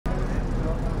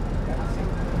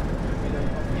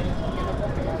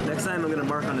time I'm going to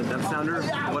mark on the depth sounder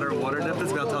what our water depth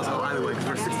is, but I'll tell us how high we went,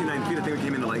 because we're 69 feet. I think we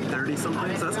came into like 30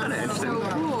 something, so that's kind of interesting. So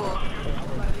cool.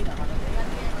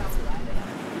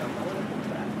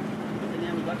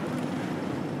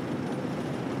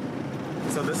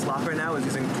 So this lock right now is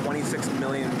using 26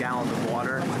 million gallons of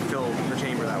water to fill the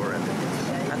chamber that we're in.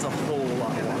 That's a whole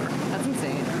lot of water. That's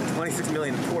insane. 26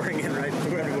 million pouring in right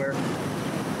through everywhere.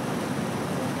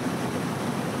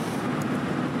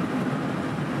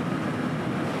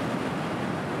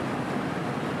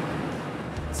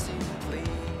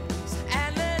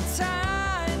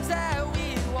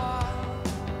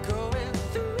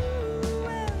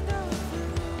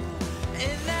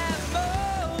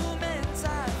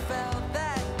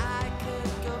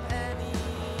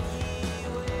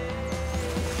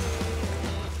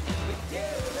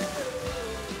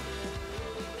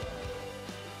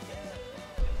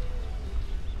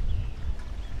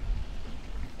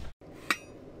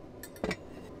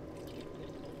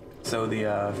 So the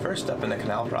first step in the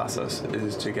canal process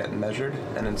is to get measured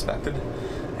and inspected,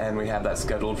 and we have that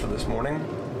scheduled for this morning.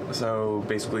 So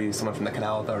basically someone from the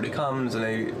canal authority comes,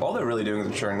 and all they're really doing is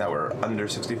ensuring that we're under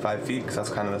 65 feet, because that's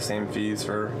kind of the same fees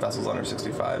for vessels under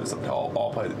 65, is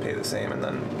all pay the same, and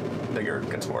then bigger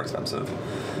gets more expensive.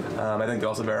 I think they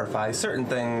also verify certain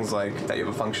things, like that you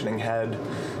have a functioning head,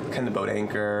 can the boat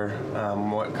anchor,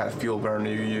 what kind of fuel burn do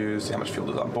you use, how much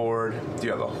fuel is on board, do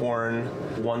you have a horn.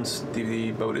 Once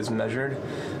the boat is measured,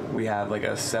 we have like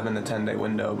a 7 to 10 day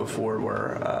window before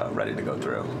we're ready to go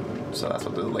through. So that's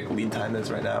what the lead time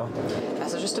is right now. Yeah,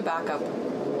 so just to back up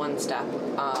one step,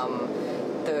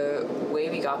 the way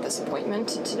we got this appointment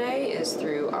today is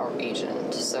through our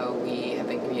agent. So we have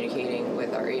been communicating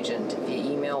with our agent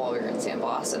via email while we were in San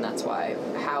Blas, and that's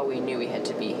how we knew we had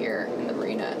to be here in the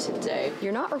marina today.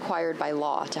 You're not required by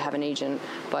law to have an agent,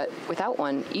 but without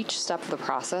one, each step of the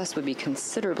process would be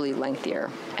considerably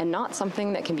lengthier, and not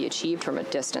something that can be achieved from a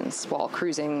distance while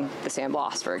cruising the San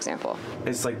Blas, for example.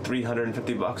 It's like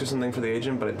 $350 or something for the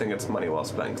agent, but I think it's money well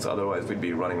spent, because otherwise we'd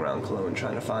be running around Cologne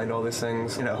trying to find all these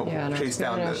things, chase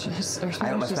down my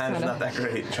Spanish is not that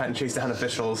great, trying to chase down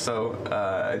officials, so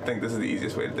I think this is the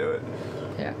easiest way to do it.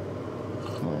 Yeah.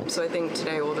 So I think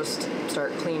today we'll just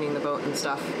start cleaning the boat and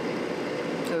stuff.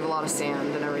 We have a lot of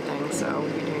sand and everything, so we'll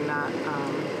be doing that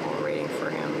while we're waiting for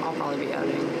him. I'll probably be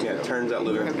editing. Yeah, it turns out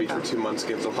living at the beach for 2 months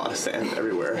gives a lot of sand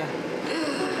everywhere.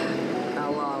 Yeah. A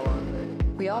lot.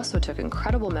 We also took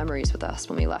incredible memories with us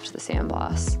when we left the San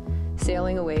Blas,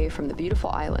 sailing away from the beautiful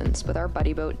islands with our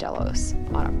buddy boat Delos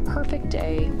on a perfect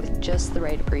day with just the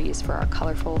right breeze for our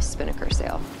colorful spinnaker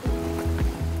sail.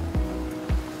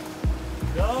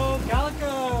 Go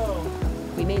Calico!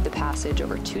 We made the passage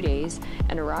over 2 days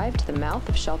and arrived to the mouth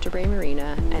of Shelter Bay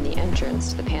Marina and the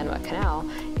entrance to the Panama Canal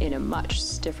in a much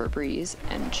stiffer breeze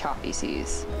and choppy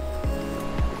seas.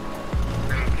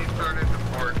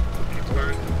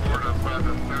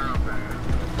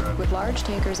 With large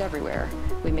tankers everywhere,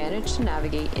 we managed to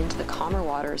navigate into the calmer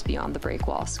waters beyond the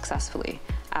breakwall successfully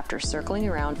after circling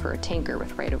around for a tanker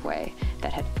with right-of-way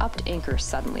that had upped anchor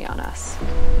suddenly on us.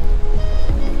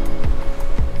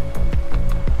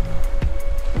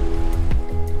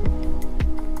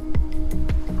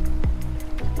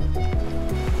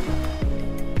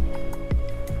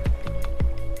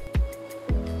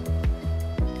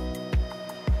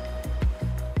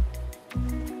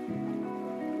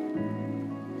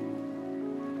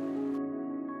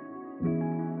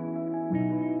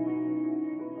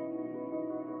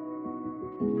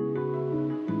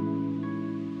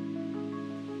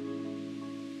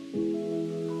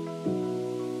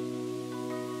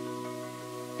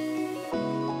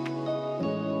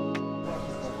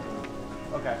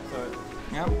 Okay, so...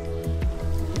 Yep.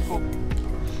 Cool.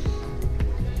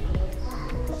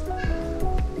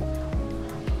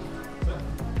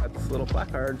 That's a little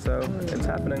placard, so it's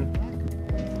happening.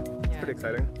 It's pretty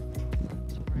exciting.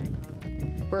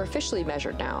 We're officially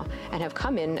measured now and have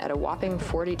come in at a whopping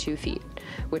 42 feet,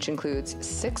 which includes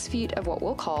 6 feet of what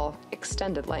we'll call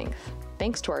extended length,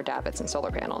 thanks to our davits and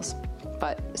solar panels.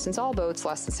 But since all boats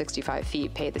less than 65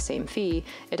 feet pay the same fee,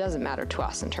 it doesn't matter to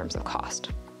us in terms of cost.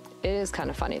 It is kind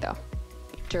of funny though.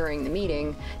 During the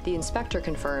meeting, the inspector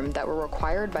confirmed that we're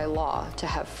required by law to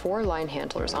have 4 line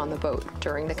handlers on the boat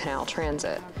during the canal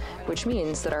transit, which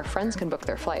means that our friends can book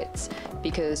their flights,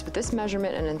 because with this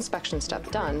measurement and inspection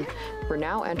step done, we're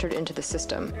now entered into the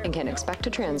system and can expect to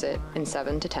transit in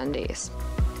 7 to 10 days.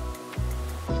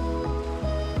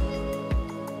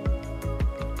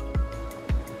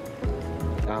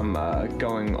 from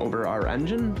going over our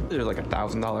engine. There's like a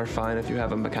 $1,000 fine if you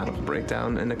have a mechanical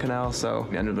breakdown in the canal, so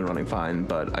the engine's been running fine,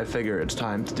 but I figure it's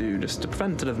time to do just a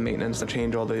preventative maintenance to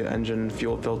change all the engine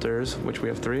fuel filters, which we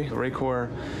have 3,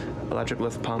 Raycor, electric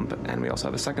lift pump, and we also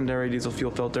have a secondary diesel fuel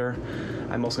filter.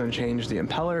 I'm also going to change the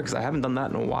impeller because I haven't done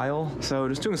that in a while, so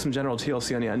just doing some general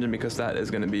TLC on the engine because that is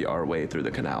going to be our way through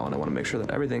the canal, and I want to make sure that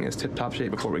everything is tip-top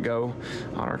shape before we go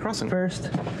on our crossing.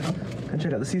 First, I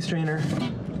check out the sea strainer.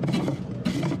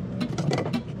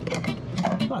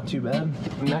 Not too bad.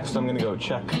 Next, I'm going to go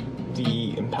check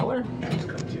the impeller. It's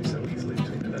cut too so easily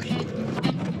between the meshes.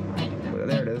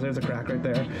 There it is, there's a crack right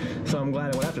there. So I'm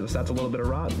glad I went after this. That's a little bit of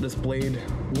rot. This blade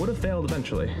would have failed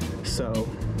eventually. So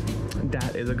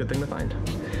that is a good thing to find.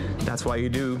 That's why you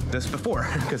do this before,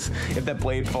 because if that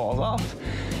blade falls off,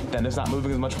 then it's not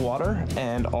moving as much water,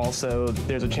 and also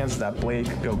there's a chance that blade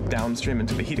could go downstream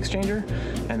into the heat exchanger,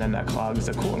 and then that clogs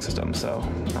the cooling system. So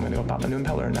I'm gonna go pop a new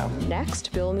impeller in now.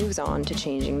 Next, Bill moves on to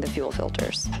changing the fuel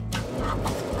filters.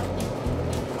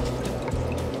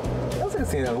 Feels like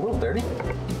it's getting a little dirty.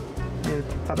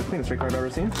 It's not the cleanest rig car I've ever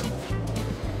seen.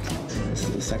 This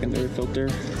is the secondary filter.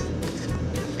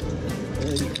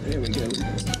 There we go.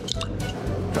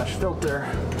 Fresh filter.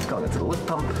 It's going into the lift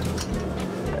pump.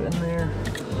 Right in there.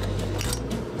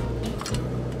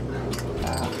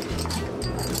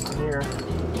 Here.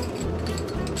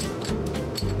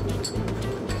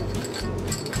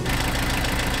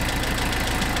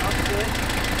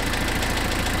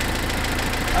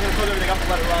 I'm gonna close everything up and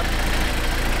let it run.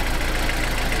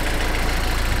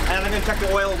 And I'm gonna check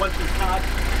the oil once it's hot.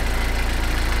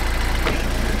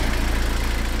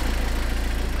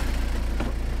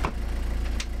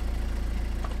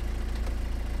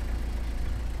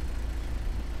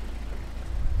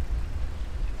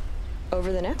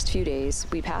 Over the next few days,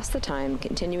 we pass the time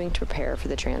continuing to prepare for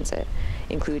the transit,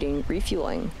 including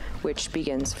refueling, which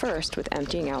begins first with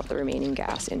emptying out the remaining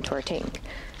gas into our tank,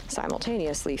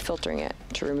 simultaneously filtering it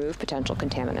to remove potential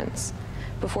contaminants,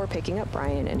 before picking up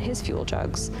Brian and his fuel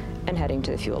jugs and heading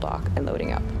to the fuel dock and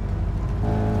loading up.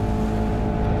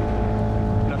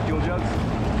 Enough fuel jugs?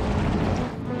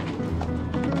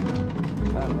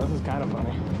 I don't know, this is kind of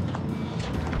funny.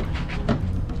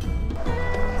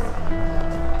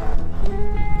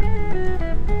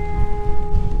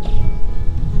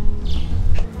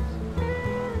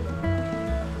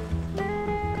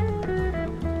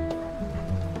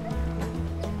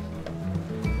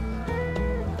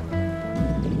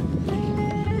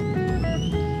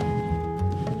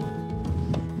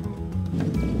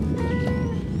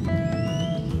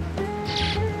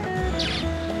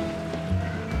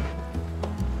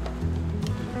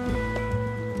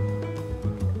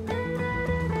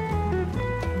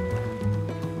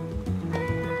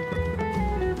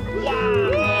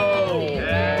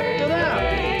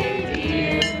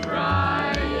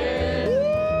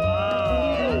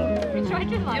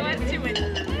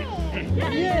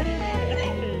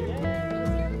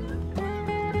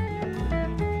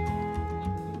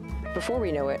 Before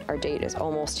we know it, our date is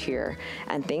almost here,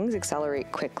 and things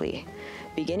accelerate quickly,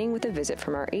 beginning with a visit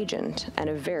from our agent and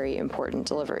a very important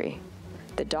delivery: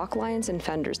 the dock lines and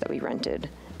fenders that we rented,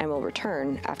 and will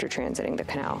return after transiting the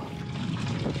canal.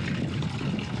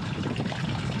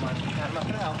 Panama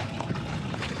Canal.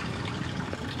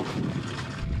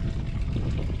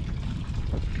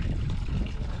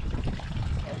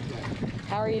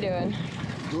 How are you doing?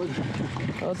 Good.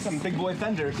 Well, it's some big boy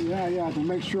fenders. Yeah, to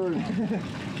make sure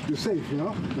you're safe, you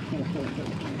know?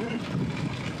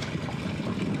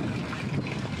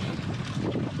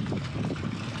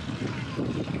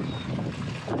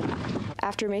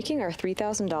 After making our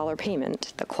 $3,000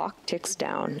 payment, the clock ticks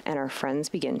down and our friends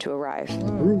begin to arrive.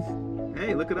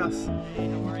 Hey, look at us.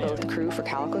 Both crew for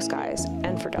Calico Skies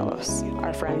and for Delos.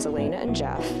 Our friends Elena and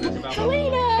Jeff.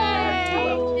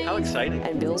 How exciting.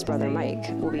 And Bill's brother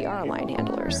Mike will be our line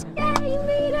handlers. Yeah, you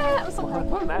made it! It was so hard.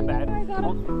 Wasn't that bad. I got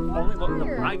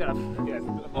I got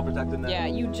well protected now. Yeah,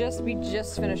 we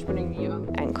just finished putting you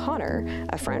on. And Connor,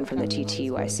 a friend from the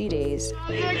TTYC days.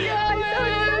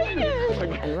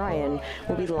 And Ryan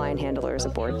will be the line handlers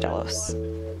aboard Delos.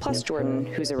 Plus Jordan,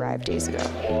 who's arrived days ago.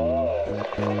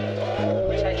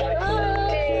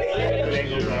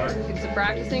 Get some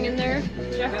practicing in there,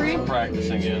 Jeffrey.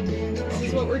 Practicing in. This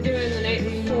is what we're doing the night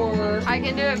before. I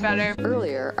can do it better.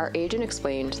 Earlier, our agent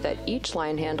explained that each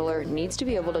line handler needs to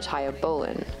be able to tie a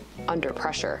bowline under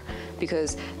pressure,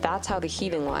 because that's how the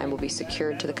heaving line will be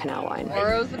secured to the canal line.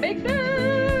 Tomorrow's the big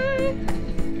day.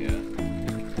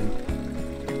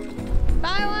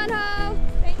 Bye, one home.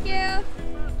 Thank you.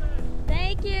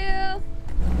 Thank you.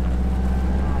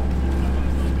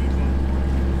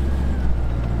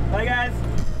 Bye, guys.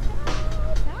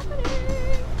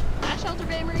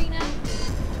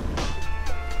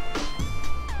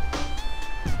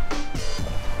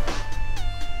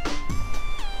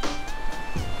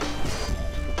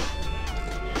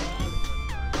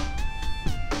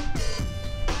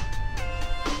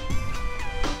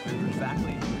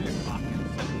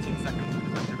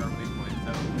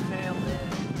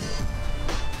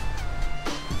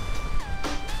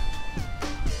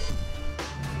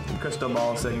 crystal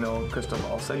ball signal,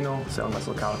 sailing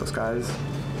vessel Calico skies.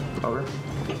 Over.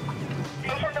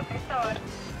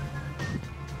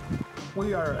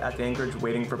 We are at the anchorage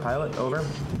waiting for pilot. Over.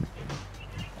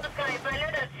 Okay, pilot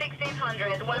at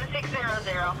 1600,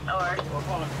 1600.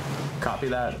 Over. Copy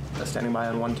that. Standing by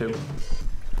on 1-2.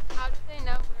 How do they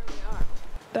know where we are?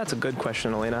 That's a good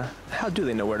question, Elena. How do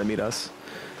they know where to meet us?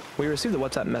 We received a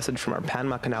WhatsApp message from our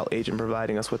Panama Canal agent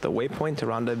providing us with a waypoint to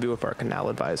rendezvous with our canal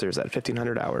advisors at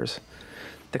 1500 hours.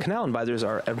 The canal advisors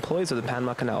are employees of the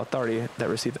Panama Canal Authority that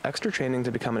receive extra training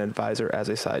to become an advisor as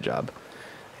a side job.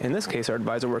 In this case, our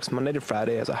advisor works Monday to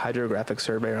Friday as a hydrographic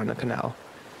surveyor on the canal.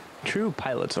 True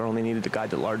pilots are only needed to guide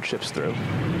the large ships through.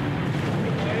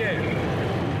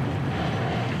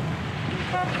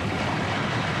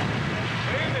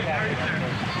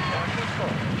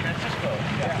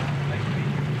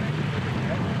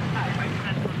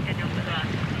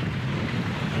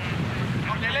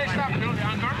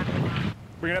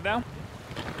 Bring it up now.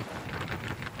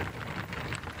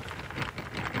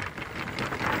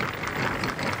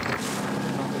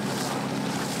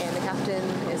 And the captain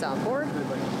is on board.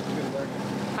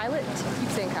 Pilot, keep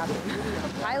saying captain.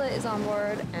 Pilot is on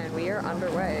board, and we are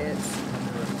underway.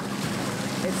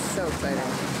 It's so exciting.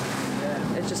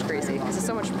 It's just crazy because it's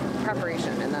so much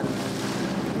preparation, and then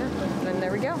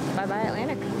there we go. Bye bye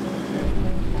Atlantic.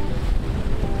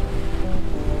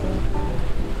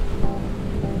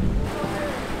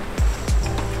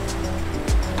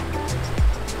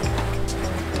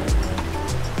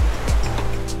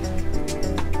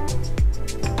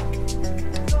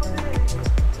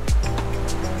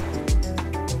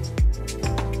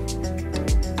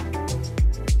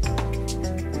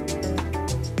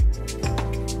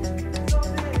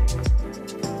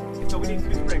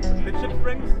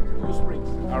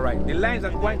 All right, the lines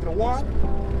are going to the water.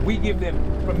 We give them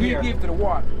from here. We give to the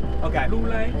water. Okay. Blue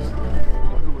lines.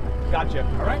 Gotcha.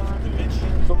 All right.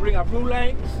 So bring our blue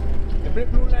lines. The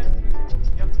blue lines.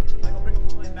 Yep. Michael, bring a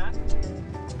blue line back.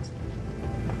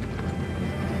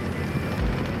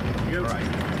 All right.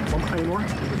 Any more?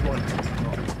 Just one.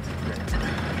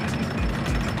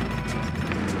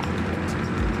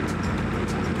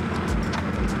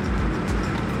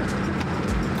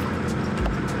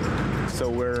 So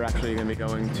we're actually going to be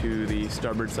going to the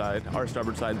starboard side, our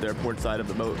starboard side, their port side of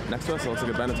the boat next to us. It looks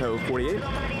like a Beneteau 48.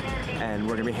 And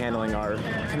we're going to be handling our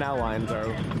canal lines, our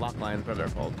lock lines, whatever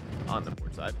they're called, on the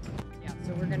port side. Yeah,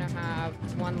 so we're gonna have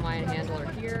one line handler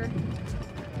here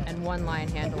and one line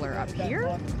handler up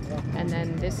here. And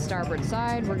then this starboard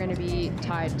side, we're gonna be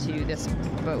tied to this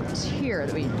boat here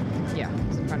that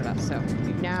is in front of us. So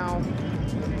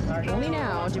only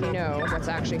now do we know what's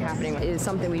actually happening. It is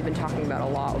something we've been talking about a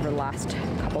lot over the last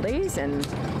couple days, and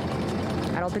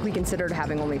I don't think we considered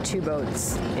having only 2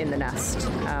 boats in the nest.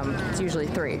 It's usually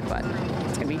 3, but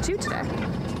it's gonna be 2 today.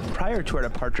 Prior to our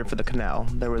departure for the canal,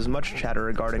 there was much chatter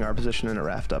regarding our position in a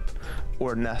raft up,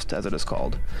 or nest as it is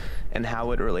called, and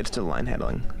how it relates to line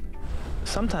handling.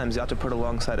 Sometimes you have to put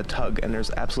alongside a tug and there's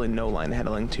absolutely no line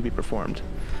handling to be performed.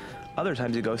 Other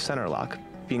times you go center lock,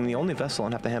 being the only vessel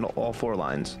and have to handle all 4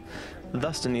 lines.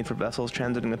 Thus the need for vessels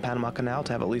transiting the Panama Canal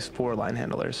to have at least 4 line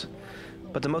handlers.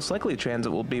 But the most likely transit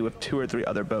will be with 2 or 3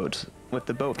 other boats, with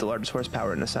the boat with the largest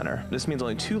horsepower in the center. This means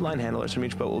only 2 line handlers from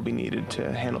each boat will be needed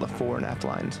to handle the fore and aft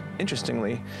lines.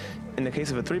 Interestingly, in the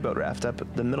case of a 3-boat raft up,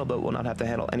 the middle boat will not have to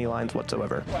handle any lines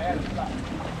whatsoever.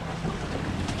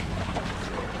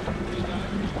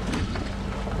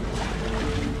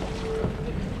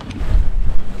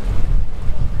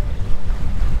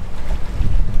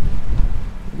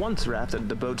 Once rafted,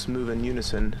 the boats move in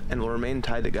unison and will remain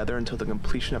tied together until the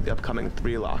completion of the upcoming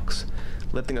 3 locks,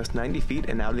 lifting us 90 feet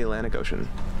and out of the Atlantic Ocean.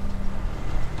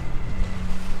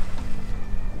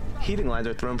 Heating lines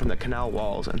are thrown from the canal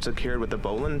walls and secured with a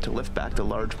bowline to lift back the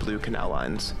large blue canal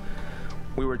lines.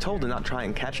 We were told to not try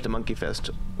and catch the monkey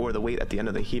fist or the weight at the end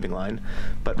of the heaving line,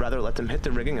 but rather let them hit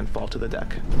the rigging and fall to the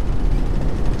deck.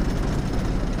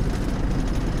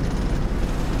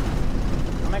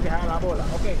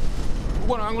 Okay. Who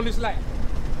want to angle this line?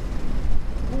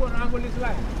 Who want to angle this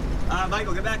line?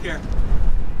 Michael, get back here.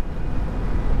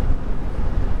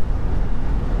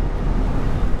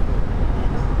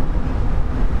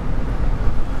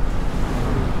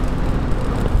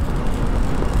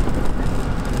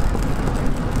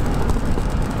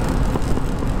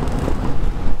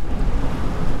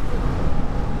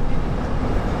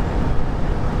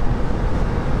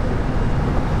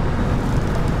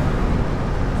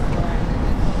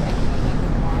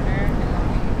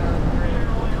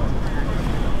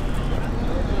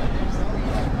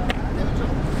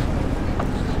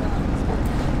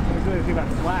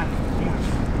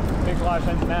 Makes a lot of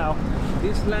sense now.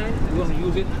 This line, we're going to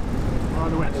use it On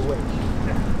the way.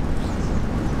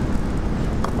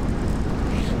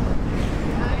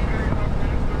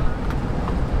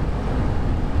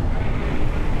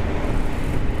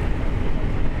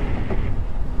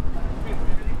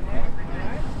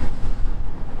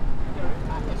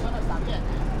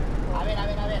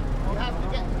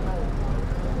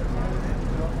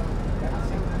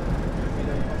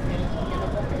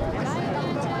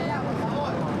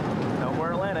 No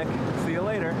more Atlantic. See you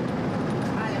later.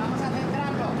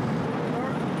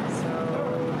 So,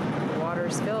 the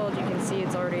water's filled. You can see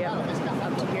it's already up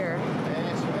to here.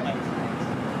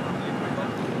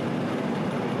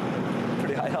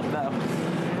 Pretty high up now.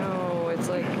 No, it's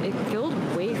like, it filled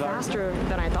way faster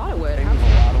than I thought it would. There's a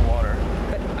lot of water.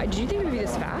 But did you think it would be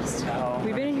this fast? No.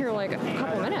 We've been in here like a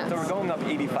couple minutes. So we're going up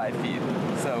 85 feet.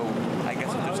 So I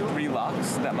guess if there's 3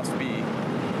 locks, that must be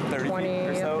 30 20, feet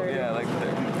or so. 30. Yeah, like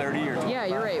 30 or 25. Yeah,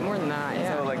 you're right. More than that.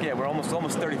 Yeah. So like, yeah, we're almost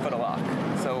 30 foot a lock.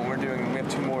 So we have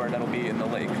 2 more and that'll be in the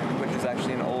lake, which is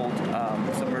actually an old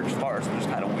submerged forest, which is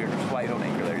kind of weird, which is why you don't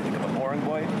anchor there. You think of a mooring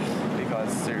buoy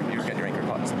because you get your anchor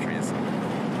caught in some trees.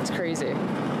 It's crazy. I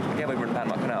can't believe we're in the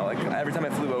Panama Canal. Like every time I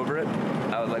flew over it,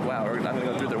 I was like, wow, I'm gonna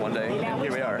go through there one day. And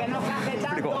here we are.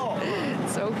 Pretty cool.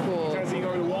 So cool. Seeing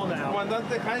over the wall now.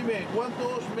 Comandante Jaime,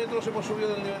 ¿cuántos metros hemos subido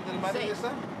del nivel del mar en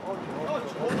esta?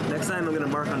 Next time I'm gonna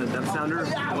mark on the depth sounder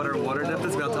what our water depth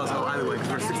is. That'll tell us how high we went.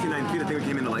 Because we're 69 feet. I think we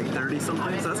came into like 30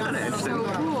 something. So that's kind of interesting. So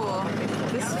cool.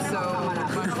 This is so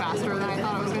much faster than I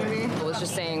thought it was going to be. I was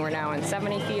just saying we're now in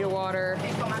 70 feet of water.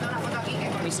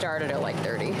 We started at like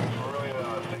 30.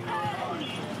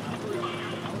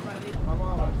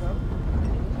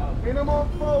 Minimum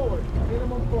forward.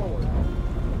 Minimum forward.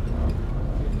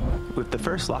 With the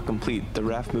first lock complete, the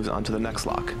raft moves on to the next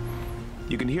lock.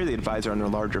 You can hear the advisor on their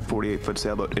larger 48-foot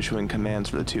sailboat issuing commands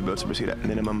for the 2 boats to proceed at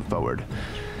minimum forward.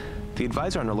 The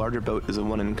advisor on the larger boat is the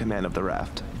one in command of the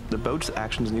raft. The boat's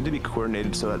actions need to be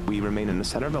coordinated so that we remain in the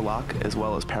center of the lock as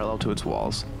well as parallel to its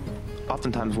walls.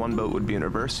 Oftentimes one boat would be in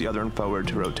reverse, the other in forward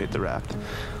to rotate the raft,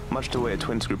 much the way a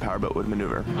twin-screw powerboat would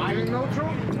maneuver. Neutral.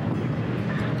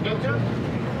 Neutral.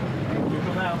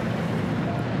 Neutral now.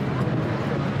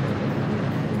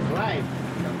 Right.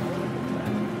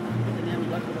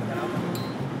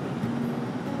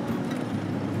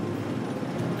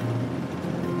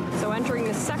 So entering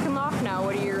the second lock now,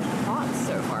 what are your thoughts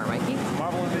so far, Mikey?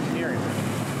 Marvelous engineering.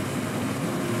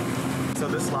 So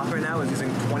this lock right now is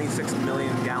using 26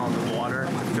 million gallons of water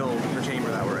to fill the chamber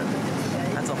that we're in.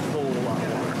 That's a whole lot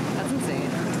of water. That's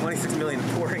insane. 26 million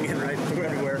pouring in right from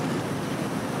everywhere.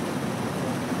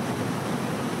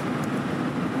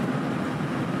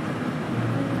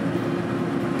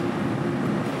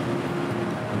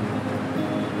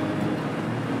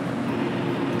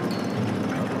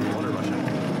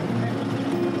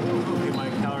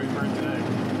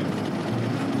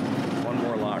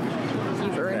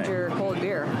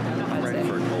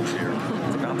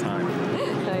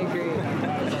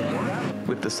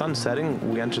 With the sun setting,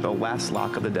 we enter the last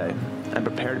lock of the day and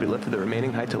prepare to be lifted the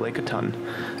remaining height to Lake Atun,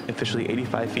 officially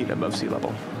 85 feet above sea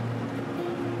level.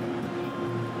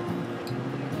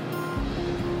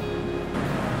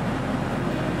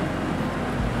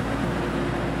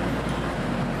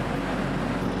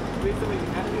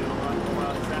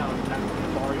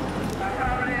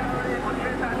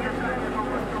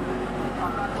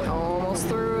 Almost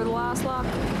through the last lock.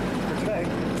 For today.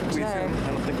 I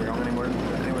don't think we're going anywhere today.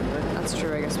 That's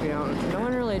true. I guess we don't.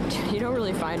 You don't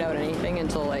really find out anything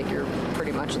until like you're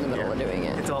pretty much in the middle of doing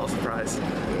it. It's all a surprise.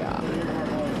 Yeah.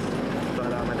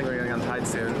 But I think we're getting on tide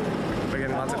soon. We're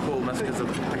getting lots of cool messages of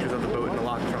pictures of the boat and the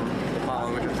lock from the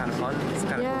following, which is kind of fun. It's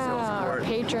kind of cool still support.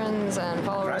 Patrons and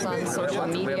followers on social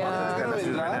We have lots of messages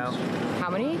media. right now. How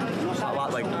many? A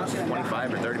lot, like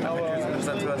 25 or 30 pictures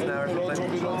sent to us now or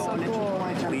something. So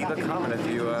cool. Leave a comment if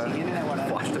you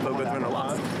watched the boat go through and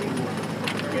lost.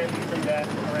 Bring that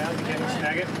around. You can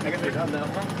snag it. I guess they're done now.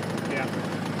 Yeah.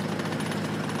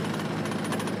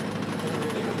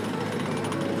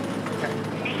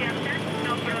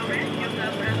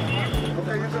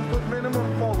 Okay, you can put minimum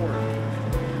forward.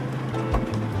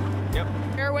 Yep.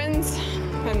 Fair winds,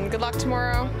 and good luck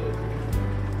tomorrow.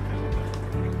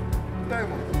 Okay,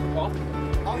 Paul.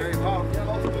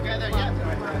 Together, yeah.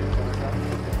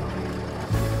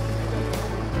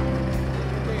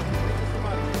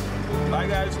 Bye,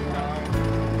 guys.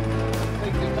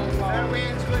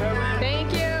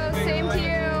 Thank you. Same to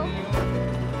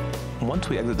you. Once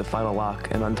we exit the final lock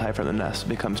and untie from the nest, it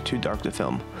becomes too dark to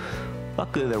film.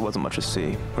 Luckily, there wasn't much to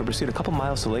see. We proceed a couple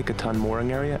miles to Lake Gatun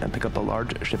mooring area and pick up a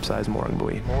large ship-sized mooring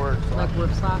buoy. Like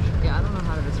whipslash? Yeah, I don't know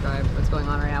how to describe what's going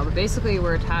on right now, but basically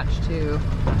we're attached to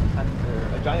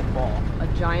a giant ball. A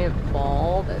giant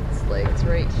ball that's like, it's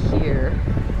right here.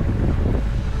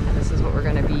 And this is what we're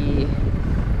gonna be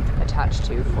attached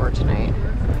to for tonight.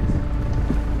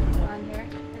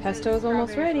 Pesto's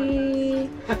almost ready.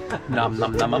 Nom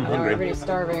nom nom, I'm hungry. Everybody's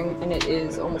starving, and it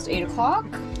is almost 8 o'clock.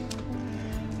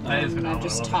 I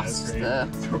just tossed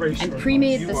and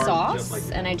pre-made the sauce,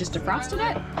 and I just defrosted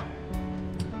it.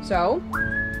 So,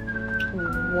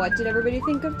 what did everybody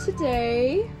think of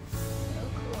today?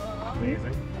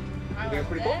 Amazing.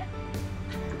 Pretty cool.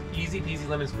 Easy peasy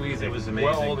lemon squeeze. It was amazing.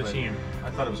 Well, machine.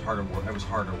 I thought it was harder work. It was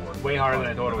harder work. Way harder than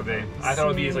I thought it would be. I thought it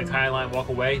would be easy, like tie a line, walk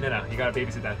away. No, you gotta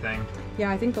babysit that thing.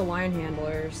 Yeah, I think the line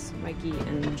handlers, Mikey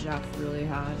and Jeff, really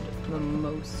had the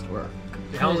most work.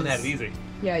 The Helmsman had it easy.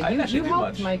 Yeah, you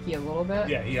helped Mikey a little bit.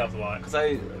 Yeah, he helped a lot. Because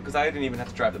I didn't even have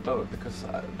to drive the boat, because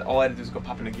all I had to do was go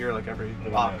pop into gear like every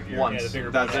once. Yeah,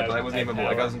 That's it. I wasn't even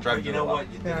like I wasn't driving. You know what?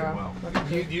 You did it well.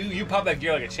 You popped that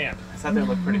gear like a champ. I sat there and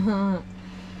looked pretty.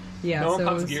 Yeah, no one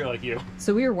pops gear like you.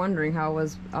 So we were wondering how it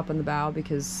was up in the bow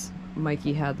because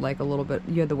Mikey had like a little bit.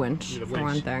 You had the winch for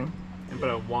one thing,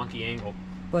 but a wonky angle.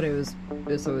 But it was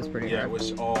pretty. Yeah, hard. it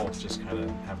was all just kind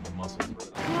of having the muscle through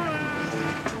it.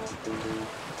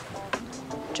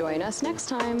 Join us next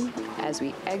time as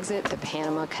we exit the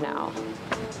Panama Canal.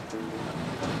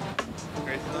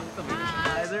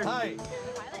 Hi.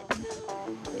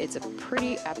 It's a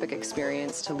pretty epic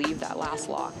experience to leave that last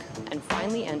lock and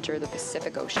finally enter the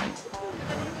Pacific Ocean.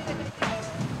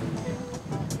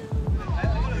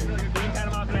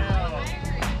 Panama Canal.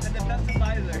 And the best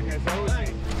advisor.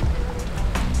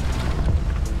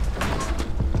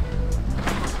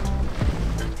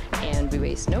 And we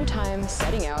waste no time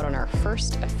setting out on our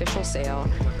first official sail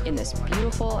in this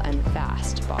beautiful and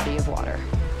vast body of water.